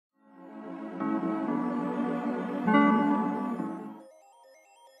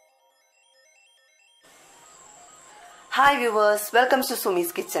Hi viewers, welcome to Sumis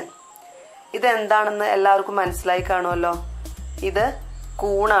kitchen. ഇത് എന്താണെന്ന് എല്ലാവർക്കും മനസ്സിലായി കാണുമല്ലോ. ഇത്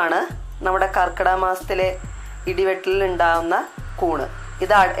കൂണാണ്. നമ്മുടെ കർക്കിടക മാസത്തിലെ ഇടിവെട്ടലിൽ ഉണ്ടാവുന്ന കൂണ്.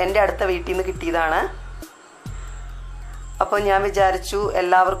 ഇത് എൻ്റെ അടുത്ത വീട്ടിൽ നിന്ന് കിട്ടിയതാണ്. അപ്പോൾ ഞാൻ വിചാരിച്ചു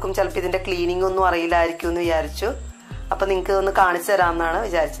എല്ലാവർക്കും ചിലപ്പോൾ ഇതിന്റെ ക്ലീനിങ് ഒന്നും അറിയില്ലായിരിക്കും എന്ന് വിചാരിച്ചു. അപ്പോൾ നിങ്ങൾക്ക് ഒന്ന് കാണിച്ചു തരാമെന്നാണ്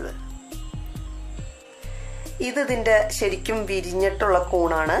വിചാരിച്ചത്. ഇത് ഇതിന്റെ ശരിക്കും വിരിഞ്ഞിട്ടുള്ള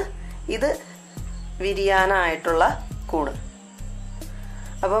കൂണാണ്. ഇത് വിരിയാനായിട്ടുള്ള കൂണ്.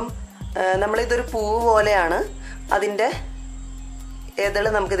 അപ്പം നമ്മളിതൊരു പൂവ് പോലെയാണ്. അതിൻ്റെ ഏതള്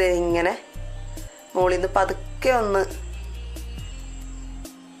നമുക്കിത് ഇങ്ങനെ മുകളിൽ നിന്ന് പതുക്കെ ഒന്ന്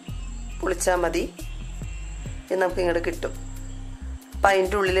പൊളിച്ചാൽ മതി. ഇത് നമുക്ക് ഇങ്ങോട്ട് കിട്ടും. അപ്പം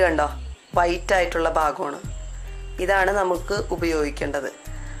അതിൻ്റെ ഉള്ളിൽ കണ്ടോ വൈറ്റ് ആയിട്ടുള്ള ഭാഗമാണ്. ഇതാണ് നമുക്ക് ഉപയോഗിക്കേണ്ടത്.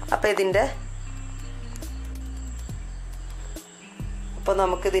 അപ്പം ഇതിൻ്റെ അപ്പോൾ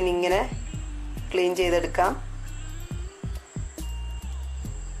നമുക്കിതിനിങ്ങനെ ക്ലീൻ ചെയ്തെടുക്കാം.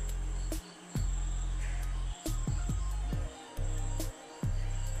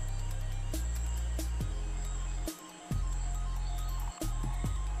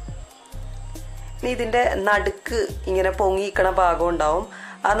 ഇനി ഇതിൻ്റെ നടുക്ക് ഇങ്ങനെ പൊങ്ങിക്കണ ഭാഗം ഉണ്ടാവും.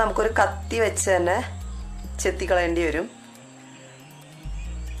 അത് നമുക്കൊരു കത്തി വെച്ച് തന്നെ ചെത്തിക്കളയേണ്ടി വരും.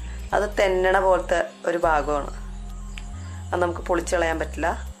 അത് തെന്നണ പോലത്തെ ഒരു ഭാഗമാണ്. അത് നമുക്ക് പൊളിച്ചു കളയാൻ പറ്റില്ല.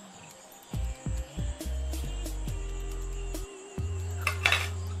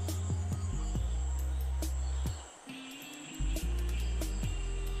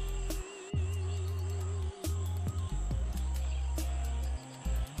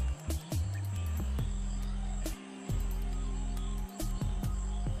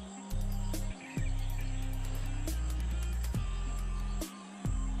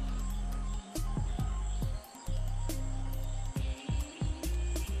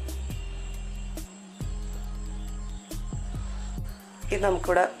 ഇത്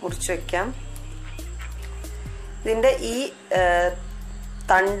നമുക്കിവിടെ മുറിച്ച് വയ്ക്കാം. ഇതിൻ്റെ ഈ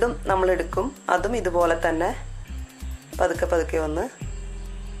തണ്ടും നമ്മളെടുക്കും. അതും ഇതുപോലെ തന്നെ പതുക്കെ പതുക്കെ ഒന്ന്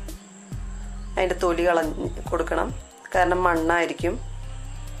അതിൻ്റെ തൊലി കളഞ്ഞ് കൊടുക്കണം. കാരണം മണ്ണായിരിക്കും.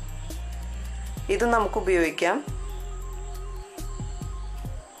 ഇതും നമുക്ക് ഉപയോഗിക്കാം.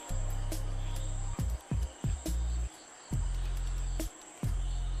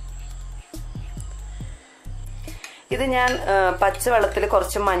 ഇത് ഞാൻ പച്ചവെള്ളത്തിൽ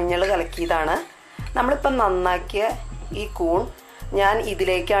കുറച്ച് മഞ്ഞൾ കലക്കിയതാണ്. നമ്മളിപ്പം നന്നാക്കിയ ഈ കൂൺ ഞാൻ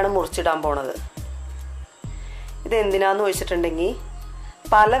ഇതിലേക്കാണ് മുറിച്ചിടാൻ പോണത്. ഇത് എന്തിനാന്ന് ചോദിച്ചിട്ടുണ്ടെങ്കിൽ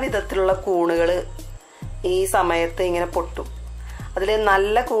പല വിധത്തിലുള്ള കൂണുകൾ ഈ സമയത്ത് ഇങ്ങനെ പൊട്ടും. അതിൽ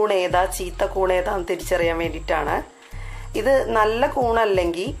നല്ല കൂൺ ഏതാ ചീത്ത കൂൺ ഏതാന്ന് തിരിച്ചറിയാൻ വേണ്ടിയിട്ടാണ്. ഇത് നല്ല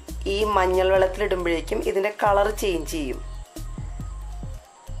കൂണല്ലെങ്കിൽ ഈ മഞ്ഞൾ വെള്ളത്തിലിടുമ്പോഴേക്കും ഇതിൻ്റെ കളർ ചേഞ്ച് ചെയ്യും.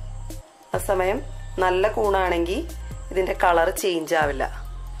 ആ സമയം നല്ല കൂണാണെങ്കിൽ ഇതിൻ്റെ കളർ ചേഞ്ച് ആവില്ല.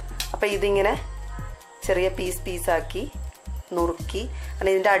 അപ്പം ഇതിങ്ങനെ ചെറിയ പീസാക്കി നുറുക്കി.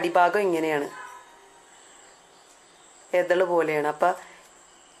 അല്ലെങ്കിൽ ഇതിൻ്റെ അടിഭാഗം ഇങ്ങനെയാണ്, എതള് പോലെയാണ്. അപ്പം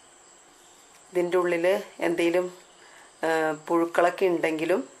ഇതിൻ്റെ ഉള്ളിൽ എന്തെങ്കിലും പുഴുക്കളൊക്കെ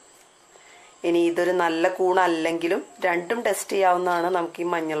ഉണ്ടെങ്കിലും ഇനി ഇതൊരു നല്ല കൂണല്ലെങ്കിലും രണ്ടും ടെസ്റ്റ് ചെയ്യാവുന്നതാണ് നമുക്ക് ഈ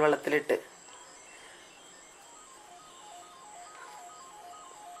മഞ്ഞൾ വെള്ളത്തിലിട്ട്.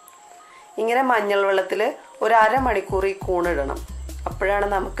 ഇങ്ങനെ മഞ്ഞൾ വെള്ളത്തിൽ ഒരു അരമണിക്കൂർ ഈ കൂണിടണം. അപ്പോഴാണ്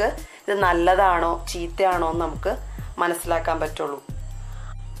നമുക്ക് ഇത് നല്ലതാണോ ചീത്തയാണോ എന്ന് നമുക്ക് മനസ്സിലാക്കാൻ പറ്റുള്ളൂ.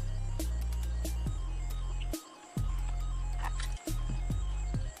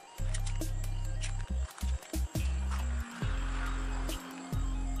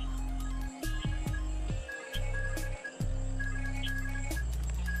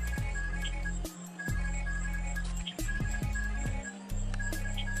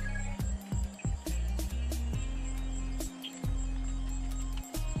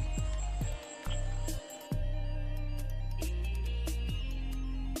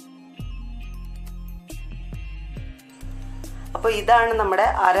 അപ്പോൾ ഇതാണ് നമ്മുടെ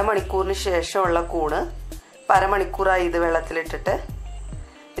അരമണിക്കൂറിന് ശേഷമുള്ള കൂണ്. ഇപ്പം അരമണിക്കൂറായി ഇത് വെള്ളത്തിലിട്ടിട്ട്.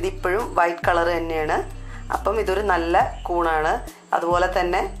 ഇതിപ്പോഴും വൈറ്റ് കളർ തന്നെയാണ്. അപ്പം ഇതൊരു നല്ല കൂണാണ്. അതുപോലെ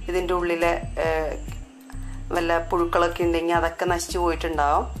തന്നെ ഇതിൻ്റെ ഉള്ളിലെ വല്ല പുഴുക്കളൊക്കെ ഉണ്ടെങ്കിൽ അതൊക്കെ നശിച്ചു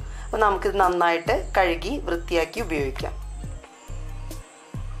പോയിട്ടുണ്ടാവും. അപ്പോൾ നമുക്കിത് നന്നായിട്ട് കഴുകി വൃത്തിയാക്കി ഉപയോഗിക്കാം.